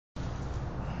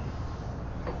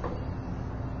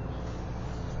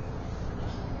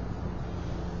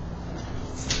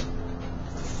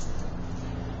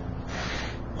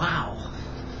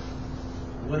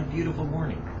beautiful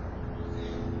morning.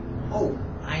 Oh,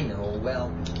 I know.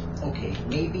 Well, okay,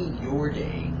 maybe your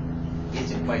day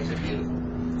isn't quite so beautiful.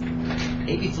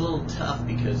 Maybe it's a little tough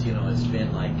because, it's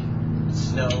been like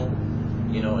snow,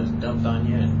 it's dumped on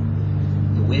you,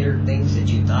 and the winter things that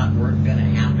you thought weren't going to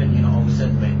happen, all of a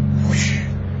sudden went whoosh,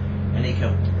 and they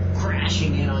come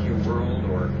crashing in on your world,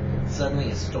 or suddenly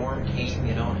a storm came,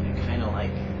 and it kind of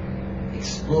like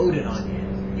exploded on you.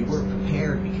 You weren't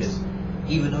prepared because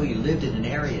even though you lived in an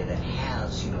area that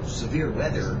has, severe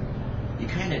weather, you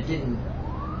kind of didn't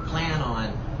plan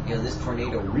on, this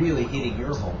tornado really hitting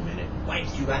your home and it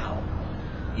wiped you out,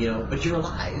 but you're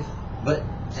alive. But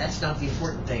that's not the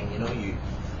important thing,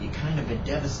 you kind of been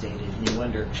devastated and you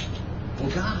wonder, well,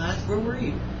 God, where were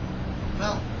you?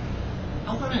 Well,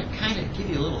 I want to kind of give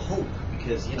you a little hope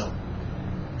because,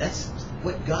 that's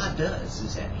what God does,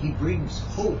 is that He brings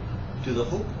hope to the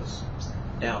hopeless.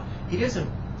 Now, He doesn't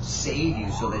save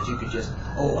you so that you could just,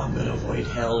 I'm going to avoid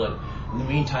hell, and in the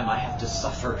meantime I have to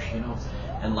suffer,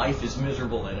 and life is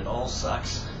miserable and it all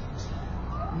sucks.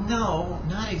 No,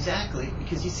 not exactly,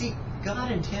 because you see,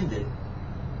 God intended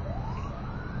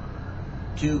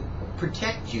to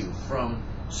protect you from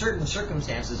certain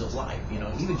circumstances of life.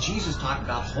 Even Jesus talked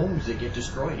about homes that get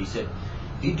destroyed. He said,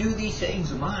 if you do these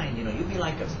things of mine, you'll be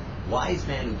like a wise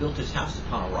man who built his house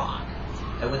upon a rock.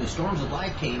 And when the storms of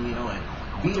life came, and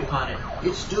beat upon it,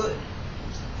 it stood.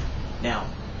 Now,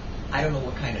 I don't know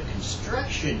what kind of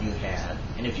construction you had,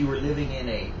 and if you were living in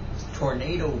a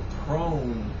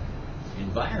tornado-prone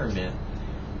environment,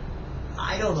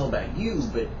 I don't know about you,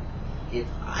 but if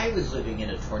I was living in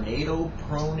a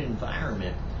tornado-prone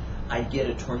environment, I'd get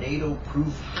a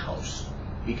tornado-proof house,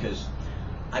 because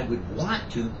I would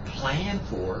want to plan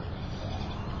for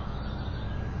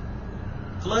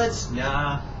floods,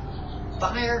 nah.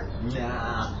 Fire,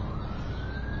 nah.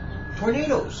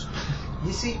 Tornadoes.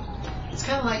 You see, it's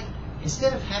kind of like,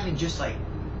 instead of having just like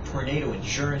tornado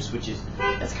insurance,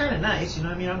 that's kind of nice,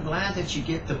 I'm glad that you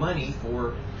get the money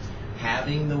for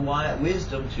having the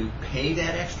wisdom to pay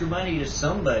that extra money to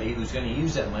somebody who's going to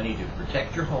use that money to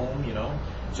protect your home,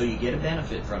 so you get a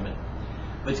benefit from it.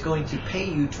 But it's going to pay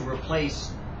you to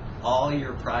replace all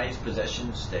your prized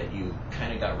possessions that you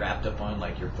kind of got wrapped up on,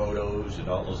 like your photos and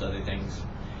all those other things.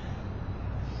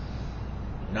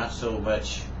 Not so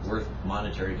much worth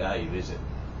monetary value, is it?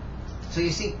 So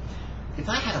you see, if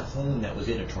I had a home that was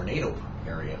in a tornado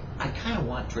area, I kind of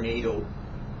want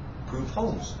tornado-proof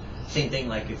homes. Same thing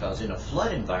like if I was in a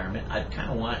flood environment, I'd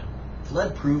kind of want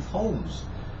flood-proof homes.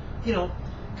 Kind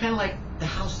of like the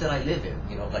house that I live in,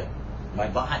 like my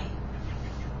body.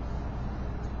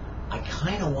 I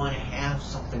kind of want to have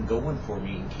something going for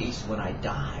me in case when I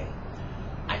die,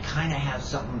 I kind of have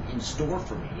something in store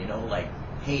for me, like,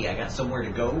 hey, I got somewhere to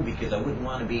go, because I wouldn't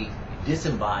want to be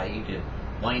disembodied and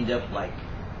wind up like,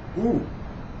 ooh,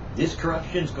 this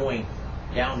corruption's going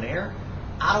down there.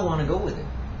 I don't want to go with it.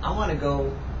 I want to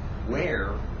go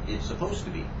where it's supposed to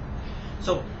be.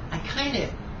 So I kind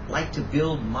of like to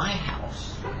build my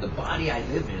house, the body I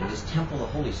live in, this temple of the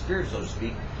Holy Spirit, so to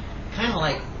speak, kind of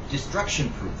like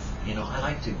destruction-proof. I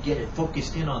like to get it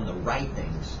focused in on the right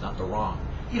things, not the wrong.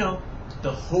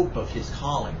 The hope of His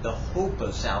calling, the hope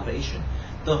of salvation,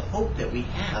 the hope that we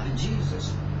have in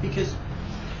Jesus. Because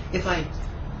if I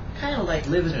kind of like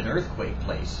live in an earthquake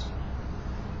place,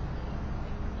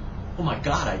 oh my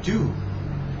God, I do.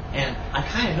 And I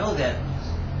kind of know that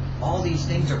all these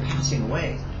things are passing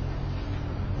away.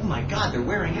 Oh my God, they're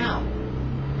wearing out.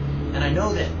 And I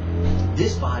know that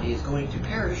this body is going to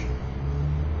perish.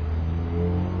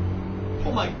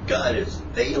 Oh my God, it's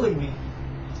failing me.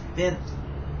 Then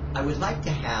I would like to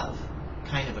have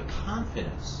kind of a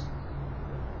confidence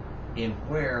in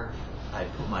where I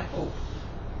put my hope.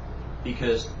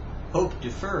 Because hope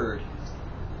deferred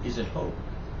isn't hope,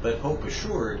 but hope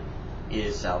assured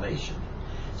is salvation.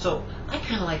 So I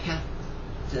kind of like have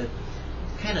to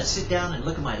kind of sit down and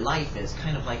look at my life as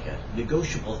kind of like a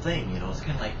negotiable thing. It's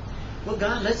kind of like, well,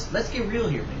 God, let's get real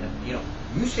here, man.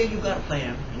 You say you got a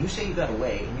plan, and you say you got a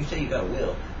way, and you say you got a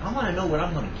will. I want to know what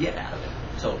I'm going to get out of it.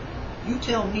 So you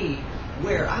tell me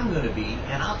where I'm going to be,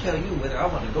 and I'll tell you whether I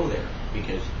want to go there.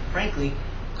 Because, frankly,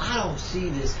 I don't see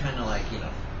this kind of like,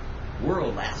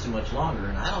 world lasting much longer,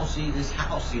 and I don't see this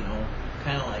house,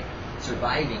 kind of like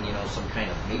surviving, some kind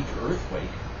of major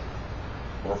earthquake,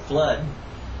 or flood,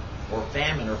 or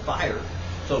famine, or fire.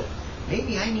 So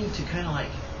maybe I need to kind of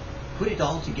like put it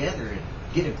all together and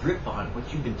get a grip on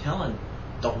what you've been telling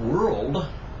the world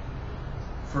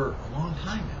for a long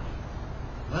time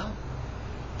now. Well,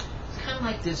 it's kind of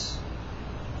like this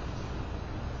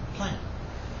plan.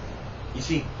 You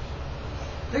see,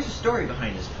 there's a story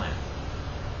behind this plan.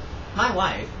 My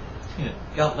wife,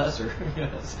 God bless her.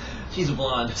 She's a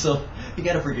blonde, so you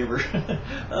gotta forgive her.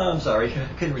 I'm sorry, I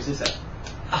couldn't resist that.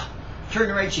 Turn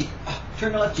the right cheek.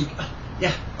 Turn the left cheek.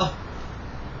 Yeah.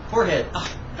 Forehead.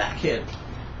 Back head.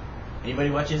 Anybody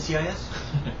watch NCIS?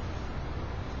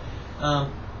 My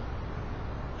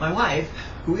wife,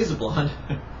 who is a blonde,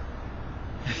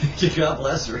 God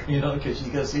bless her, because she's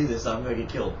gonna see this, I'm gonna get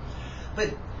killed.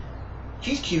 But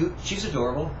she's cute. She's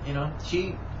adorable.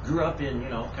 She grew up in,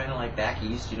 kind of like back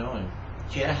east, and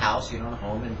she had a house, a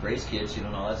home, and raised kids, and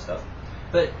all that stuff.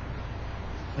 But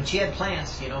when she had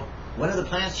plants, one of the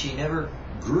plants she never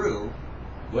grew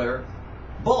were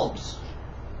bulbs.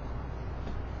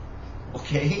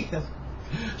 Okay?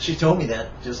 She told me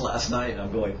that just last night, and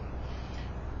I'm going,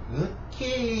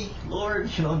 okay, Lord,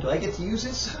 do I get to use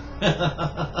this?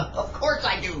 Of course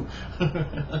I do.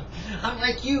 I'm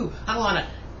like you. I want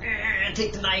to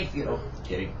take the knife,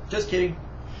 Kidding. Just kidding.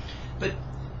 But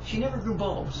she never grew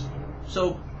bulbs.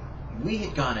 So we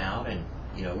had gone out and,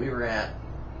 we were at,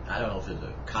 I don't know if it was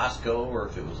a Costco or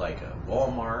if it was like a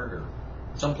Walmart or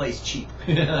someplace cheap.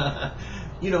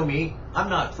 You know me. I'm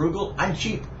not frugal. I'm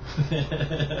cheap.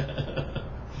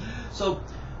 So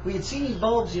we had seen these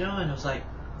bulbs, and I was like,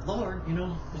 Lord,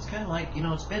 it's kind of like,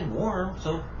 it's been warm,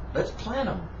 so let's plant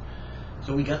them.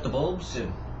 So we got the bulbs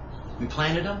and we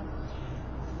planted them.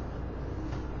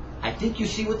 I think you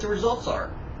see what the results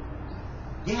are.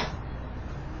 Yeah,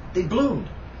 they bloomed.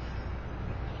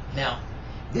 Now,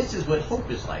 this is what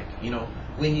hope is like.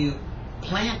 When you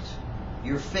plant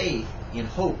your faith in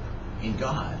hope in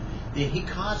God, then He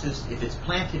causes, if it's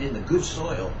planted in the good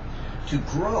soil, to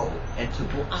grow and to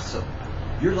blossom.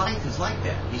 Your life is like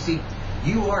that. You see,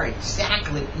 you are,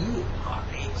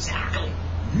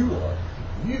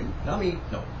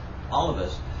 all of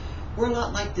us, we're a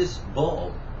lot like this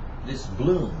bulb, this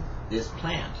bloom, this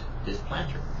plant, this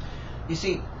planter. You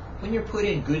see, when you're put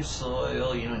in good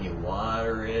soil, and you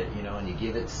water it, and you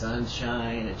give it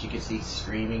sunshine that you can see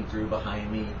streaming through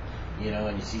behind me,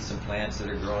 and you see some plants that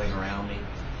are growing around me,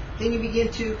 then you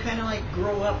begin to kind of like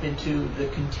grow up into the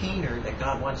container that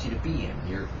God wants you to be in.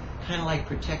 You're kind of like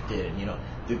protected, and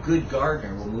the good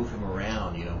gardener will move him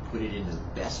around, put it in the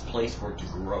best place for it to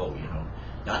grow,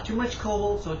 Not too much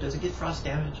cold so it doesn't get frost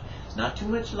damage, not too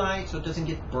much light so it doesn't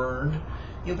get burned,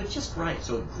 but just right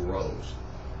so it grows.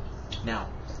 Now,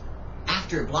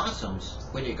 after it blossoms,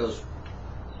 when it goes,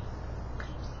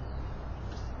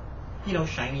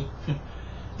 shiny,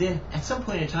 then at some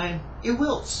point in time, it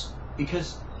wilts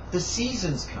because the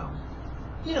seasons come.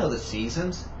 The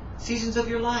seasons of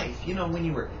your life. When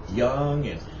you were young,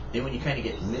 and then when you kind of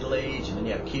get middle-aged, and then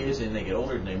you have kids, and they get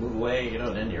older, and they move away,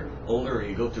 and then you're older, or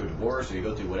you go through a divorce, or you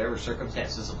go through whatever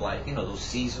circumstances of life, those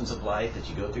seasons of life that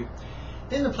you go through,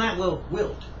 then the plant will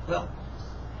wilt. Well,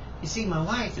 you see, my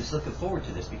wife is looking forward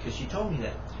to this because she told me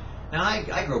that. Now,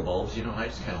 I grow bulbs, I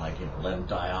just kind of like, let them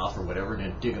die off or whatever, and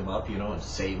then dig them up, and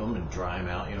save them and dry them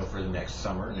out, for the next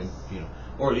summer, and then,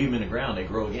 or leave them in the ground, they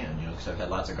grow again, because I've had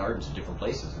lots of gardens in different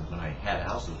places, and when I had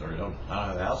houses, or I don't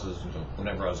have houses,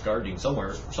 whenever I was gardening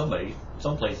somewhere, for somebody,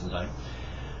 someplace in time.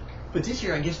 But this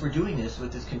year, I guess we're doing this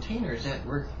with this container, is that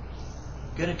we're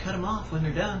going to cut them off when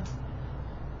they're done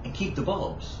and keep the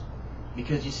bulbs.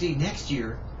 Because you see, next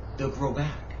year, they'll grow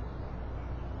back.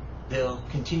 They'll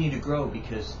continue to grow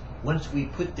because once we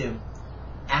put them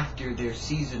after their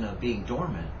season of being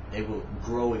dormant, they will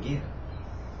grow again.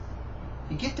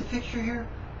 You get the picture here?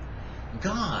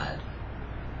 God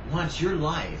wants your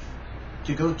life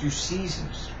to go through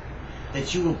seasons,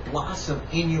 that you will blossom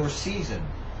in your season.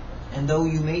 And though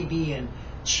you may be in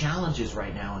challenges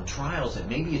right now and trials, and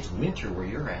maybe it's winter where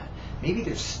you're at, maybe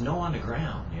there's snow on the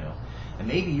ground, and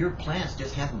maybe your plants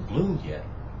just haven't bloomed yet,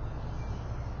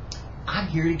 I'm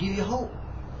here to give you hope.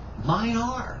 Mine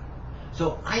are.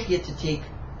 So I get to take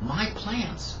my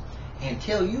plants and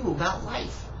tell you about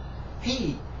life.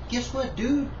 Hey, guess what,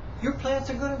 dude? Your plants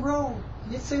are going to grow.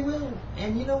 Yes, they will.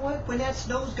 And you know what? When that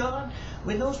snow's gone,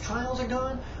 when those trials are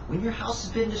gone, when your house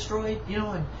has been destroyed,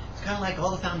 and it's kind of like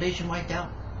all the foundation wiped out,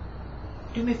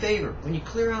 do me a favor. When you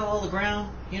clear out all the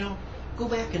ground, go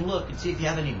back and look and see if you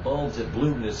have any bulbs that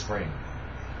bloom this spring.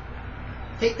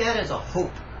 Take that as a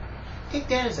hope. Take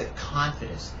that as a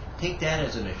confidence. Take that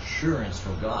as an assurance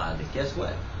from God that guess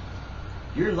what?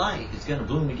 Your life is going to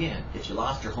bloom again if you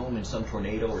lost your home in some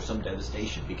tornado or some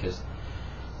devastation. Because,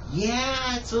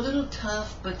 yeah, it's a little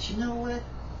tough, but you know what?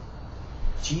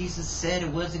 Jesus said it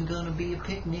wasn't going to be a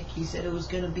picnic. He said it was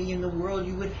going to be in the world.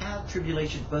 You would have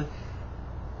tribulations, but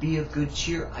be of good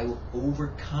cheer. I will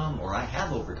overcome, or I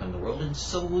have overcome the world, and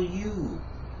so will you.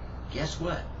 Guess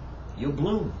what? You'll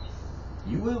bloom.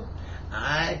 You will.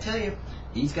 I tell you,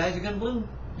 these guys are going to bloom.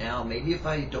 Now, maybe if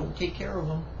I don't take care of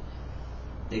them,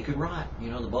 They could rot.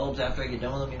 You know, the bulbs, after I get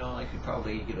done with them, you know, I could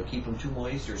probably, you know, keep them too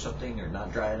moist or something, or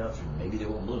not dry enough, and maybe they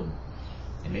won't bloom.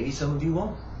 And maybe some of you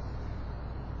won't.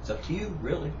 It's up to you,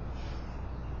 really.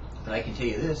 But I can tell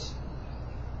you this.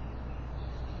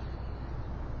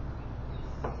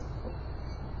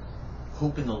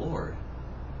 Hope in the Lord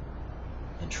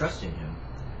and trust in Him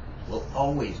will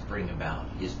always bring about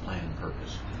His plan and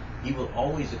purpose. He will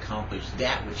always accomplish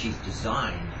that which He's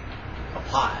designed, a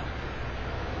pot,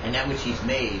 and that which He's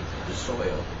made, the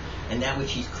soil, and that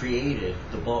which He's created,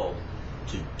 the bulb,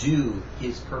 to do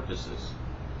His purposes.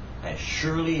 As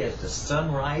surely as the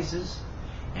sun rises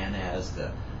and as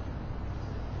the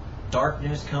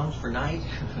darkness comes for night,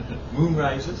 moon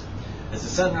rises, as the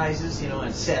sun rises, you know,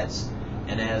 and sets,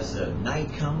 and as the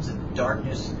night comes and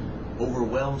darkness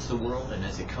overwhelms the world, and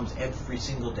as it comes every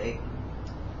single day,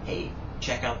 hey,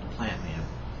 check out the plant, man.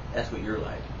 That's what you're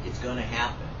like. It's going to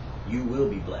happen. You will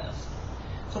be blessed.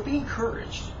 So be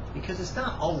encouraged, because it's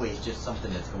not always just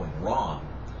something that's going wrong,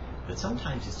 but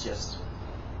sometimes it's just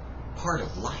part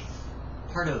of life,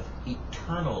 part of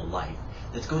eternal life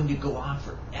that's going to go on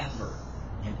forever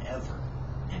and ever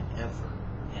and ever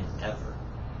and ever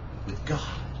with God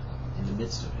in the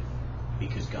midst of it,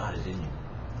 because God is in you.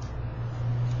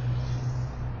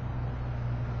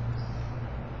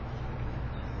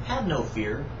 Have no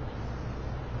fear.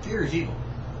 Fear is evil.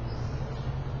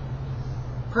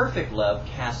 Perfect love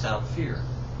casts out fear.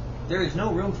 There is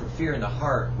no room for fear in the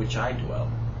heart which I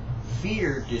dwell.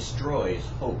 Fear destroys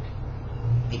hope.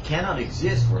 It cannot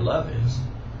exist where love is,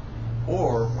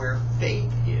 or where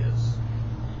faith is.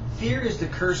 Fear is the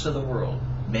curse of the world.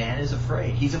 Man is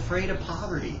afraid. He's afraid of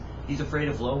poverty. He's afraid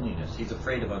of loneliness. He's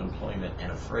afraid of unemployment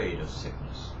and afraid of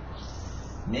sickness.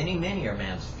 Many, many are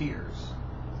man's fears.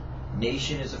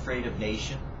 Nation is afraid of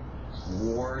nation.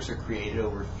 Wars are created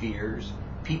over fears.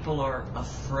 People are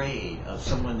afraid of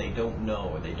someone they don't know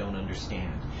or they don't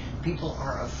understand. People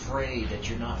are afraid that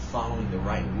you're not following the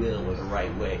right will or the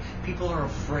right way. People are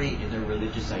afraid in their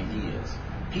religious ideas.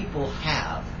 People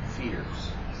have fears.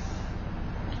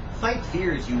 Fight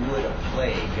fear as you would a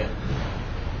plague.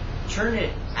 Turn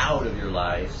it out of your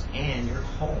lives and your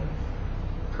home.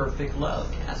 Perfect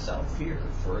love casts out fear.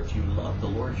 For if you love the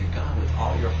Lord your God with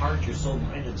all your heart, your soul,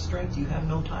 mind, and strength, you have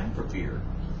no time for fear.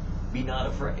 Be not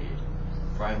afraid,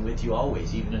 for I am with you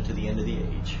always, even unto the end of the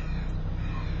age.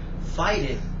 Fight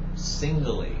it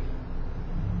singly.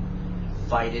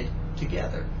 Fight it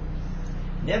together.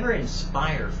 Never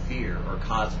inspire fear or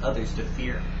cause others to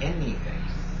fear anything.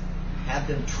 Have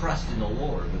them trust in the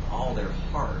Lord with all their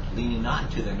heart, leaning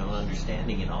not to their own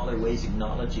understanding, in all their ways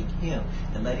acknowledging Him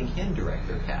and letting Him direct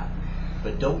their path.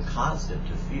 But don't cause them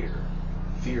to fear.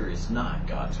 Fear is not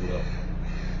God's will.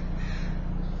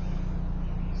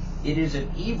 It is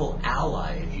an evil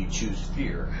ally if you choose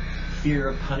fear. Fear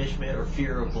of punishment, or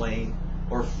fear of blame,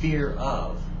 or fear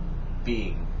of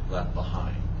being left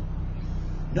behind.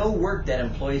 No work that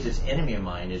employs this enemy of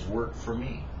mine is work for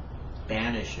me.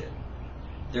 Banish it.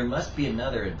 There must be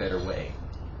another and better way.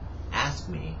 Ask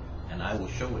me, and I will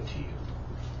show it to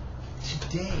you.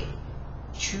 Today,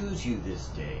 choose you this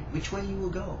day which way you will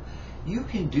go. You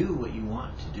can do what you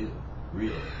want to do,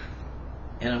 really.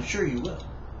 And I'm sure you will.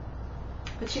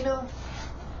 But you know,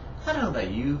 I don't know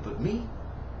about you, but me,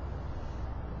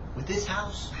 with this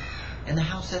house, and the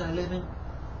house that I live in,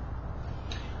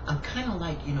 I'm kind of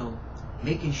like, you know,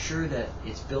 making sure that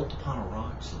it's built upon a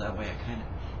rock, so that way I kind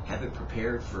of have it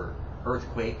prepared for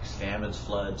earthquakes, famines,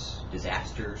 floods,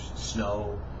 disasters,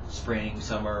 snow, spring,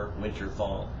 summer, winter,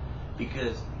 fall.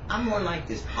 Because I'm more like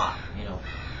this pot, you know.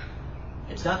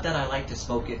 It's not that I like to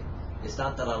smoke it. It's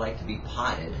not that I like to be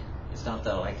potted. It's not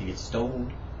that I like to get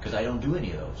stoned, because I don't do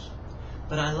any of those.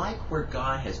 But I like where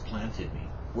God has planted me,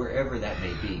 wherever that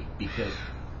may be. Because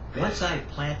once I've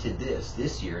planted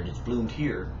this year, and it's bloomed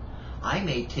here, I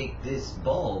may take this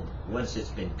bulb, once it's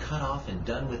been cut off and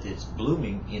done with its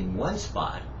blooming in one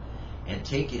spot, and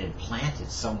take it and plant it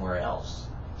somewhere else,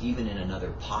 even in another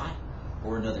pot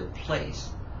or another place.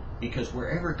 Because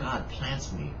wherever God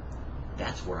plants me,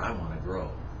 that's where I want to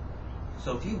grow.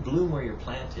 So if you bloom where you're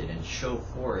planted and show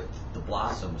forth the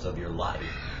blossoms of your life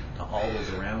to all those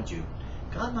around you,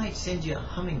 God might send you a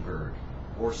hummingbird,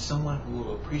 or someone who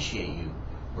will appreciate you,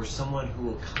 or someone who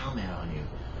will comment on you,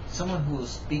 someone who will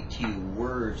speak to you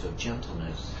words of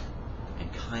gentleness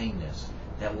and kindness,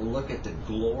 that will look at the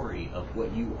glory of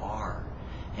what you are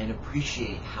and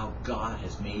appreciate how God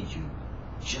has made you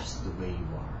just the way you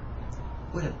are.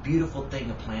 What a beautiful thing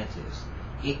a plant is.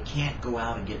 It can't go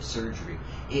out and get surgery.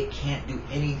 It can't do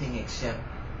anything except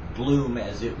bloom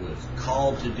as it was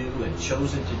called to do and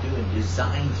chosen to do and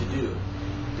designed to do.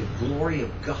 The glory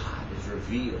of God is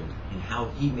revealed in how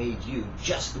he made you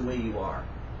just the way you are,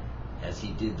 as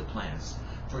he did the plants.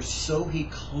 For so he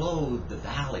clothed the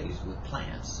valleys with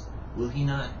plants. Will he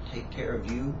not take care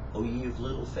of you, O ye of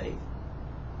little faith?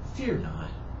 Fear not,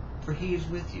 for he is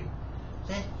with you.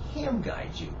 Let him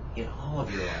guide you in all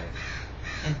of your life.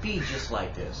 And be just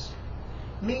like this.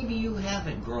 Maybe you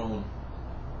haven't grown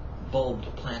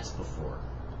bulbed plants before.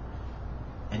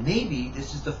 And maybe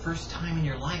this is the first time in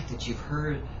your life that you've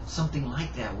heard something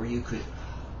like that, where you could,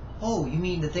 oh, you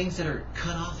mean the things that are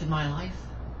cut off in my life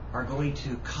are going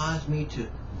to cause me to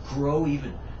grow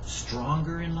even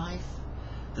stronger in life?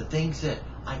 The things that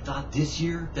I thought this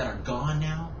year that are gone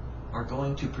now are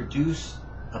going to produce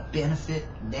a benefit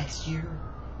next year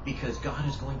because God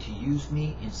is going to use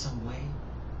me in some way?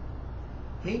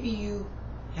 Maybe you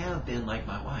have been like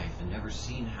my wife and never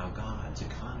seen how God's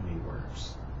economy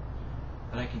works.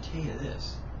 But I can tell you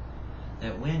this,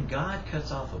 that when God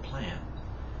cuts off a plant,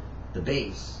 the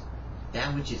base,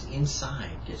 that which is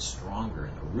inside, gets stronger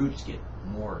and the roots get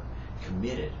more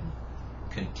committed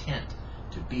and content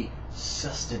to be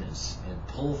sustenance and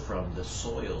pull from the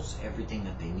soils everything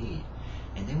that they need.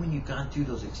 And then when you've gone through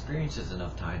those experiences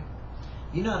enough time,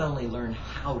 you not only learn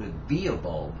how to be a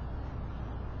bulb,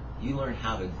 you learn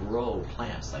how to grow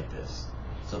plants like this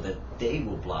so that they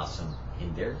will blossom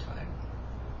in their time.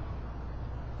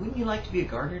 Wouldn't you like to be a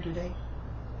gardener today?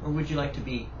 Or would you like to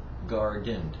be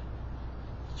gardened?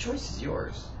 The choice is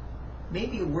yours.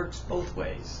 Maybe it works both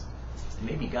ways.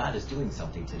 Maybe God is doing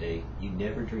something today you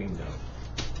never dreamed of.